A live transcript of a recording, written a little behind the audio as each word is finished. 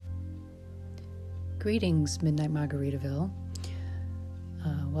Greetings, Midnight Margaritaville.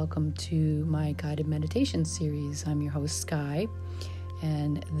 Welcome to my guided meditation series. I'm your host, Sky,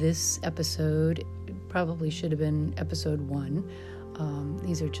 and this episode probably should have been episode 1.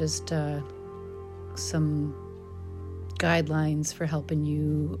 These are just some guidelines for helping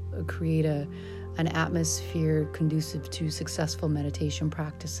you create an atmosphere conducive to successful meditation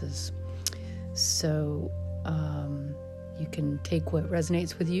practices. So you can take what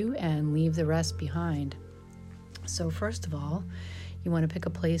resonates with you and leave the rest behind. So first of all, you want to pick a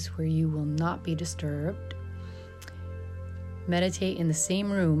place where you will not be disturbed. Meditate in the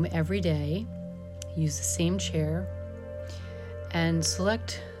same room every day. Use the same chair. And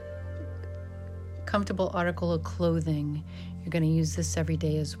select comfortable article of clothing. You're going to use this every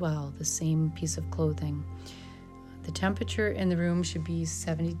day as well, the same piece of clothing. The temperature in the room should be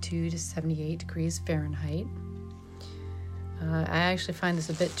 72 to 78 degrees Fahrenheit. I actually find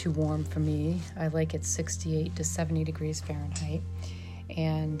this a bit too warm for me. I like it 68 to 70 degrees Fahrenheit.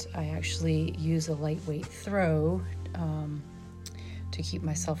 And I actually use a lightweight throw to keep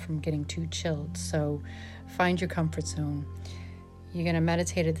myself from getting too chilled. So find your comfort zone. You're going to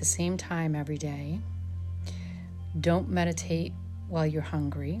meditate at the same time every day. Don't meditate while you're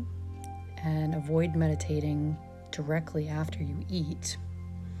hungry, and avoid meditating directly after you eat.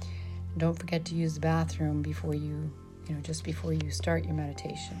 Don't forget to use the bathroom before just before you start your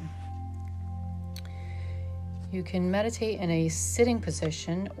meditation. You can meditate in a sitting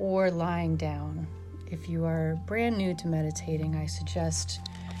position or lying down. If you are brand new to meditating, I suggest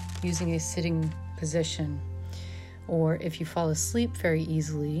using a sitting position. Or if you fall asleep very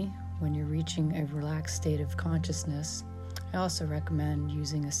easily when you're reaching a relaxed state of consciousness, I also recommend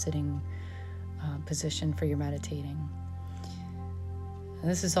using a sitting position for your meditating. And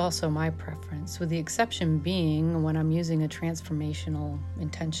this is also my preference, with the exception being when I'm using a transformational,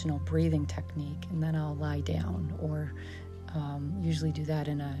 intentional breathing technique, and then I'll lie down, or usually do that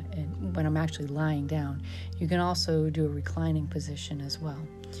when I'm actually lying down. You can also do a reclining position as well.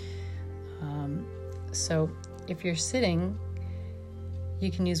 So if you're sitting, you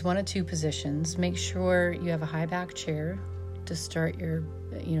can use one of two positions. Make sure you have a high back chair to start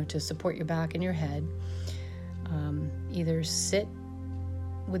to support your back and your head. Either sit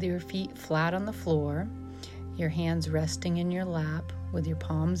with your feet flat on the floor, your hands resting in your lap with your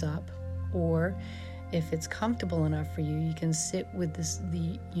palms up, or if it's comfortable enough for you, you can sit with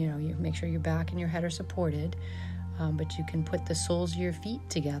you make sure your back and your head are supported, but you can put the soles of your feet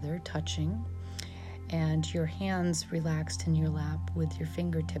together, touching, and your hands relaxed in your lap with your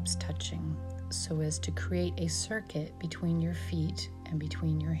fingertips touching, so as to create a circuit between your feet and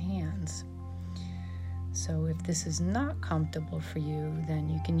between your hands. So if this is not comfortable for you, then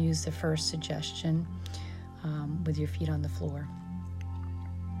you can use the first suggestion with your feet on the floor.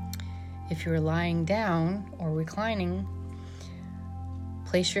 If you're lying down or reclining,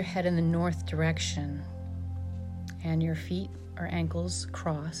 place your head in the north direction and your feet or ankles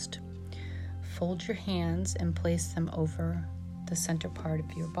crossed. Fold your hands and place them over the center part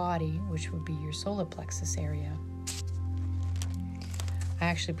of your body, which would be your solar plexus area. I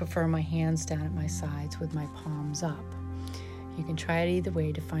actually prefer my hands down at my sides with my palms up. You can try it either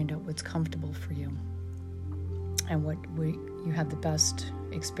way to find out what's comfortable for you and what you have the best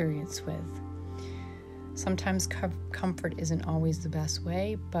experience with. Sometimes comfort isn't always the best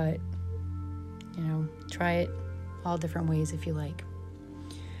way, but try it all different ways if you like.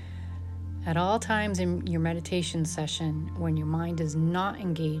 At all times in your meditation session, when your mind is not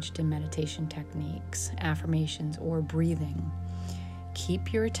engaged in meditation techniques, affirmations, or breathing,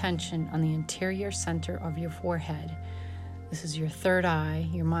 keep your attention on the interior center of your forehead. This is your third eye,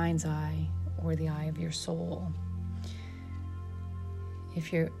 your mind's eye, or the eye of your soul.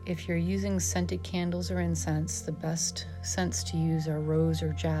 If you're using scented candles or incense, the best scents to use are rose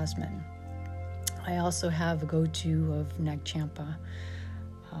or jasmine. I also have a go-to of Nag Champa.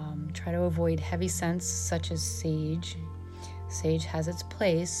 Try to avoid heavy scents such as sage. Sage has its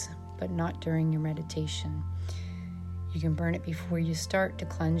place, but not during your meditation. You can burn it before you start to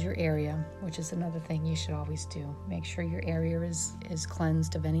cleanse your area, which is another thing you should always do. Make sure your area is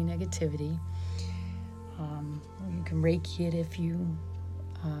cleansed of any negativity. You can Reiki it if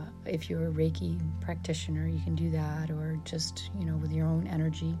you're a Reiki practitioner, you can do that, or just with your own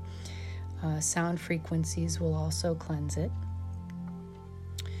energy. Sound frequencies will also cleanse it.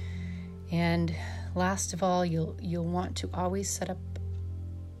 And last of all, you'll want to always set up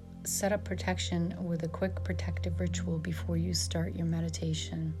protection with a quick protective ritual before you start your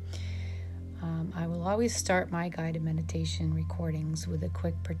meditation. I will always start my guided meditation recordings with a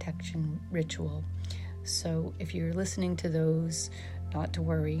quick protection ritual. So if you're listening to those, not to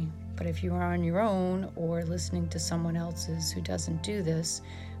worry, But if you are on your own or listening to someone else's who doesn't do this,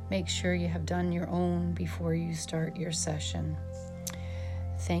 make sure you have done your own before you start your session.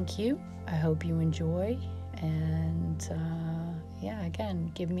 Thank you. I hope you enjoy. And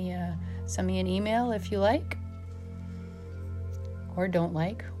again, send me an email if you like or don't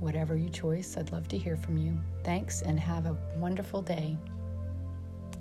like, whatever your choice. I'd love to hear from you. Thanks, and have a wonderful day.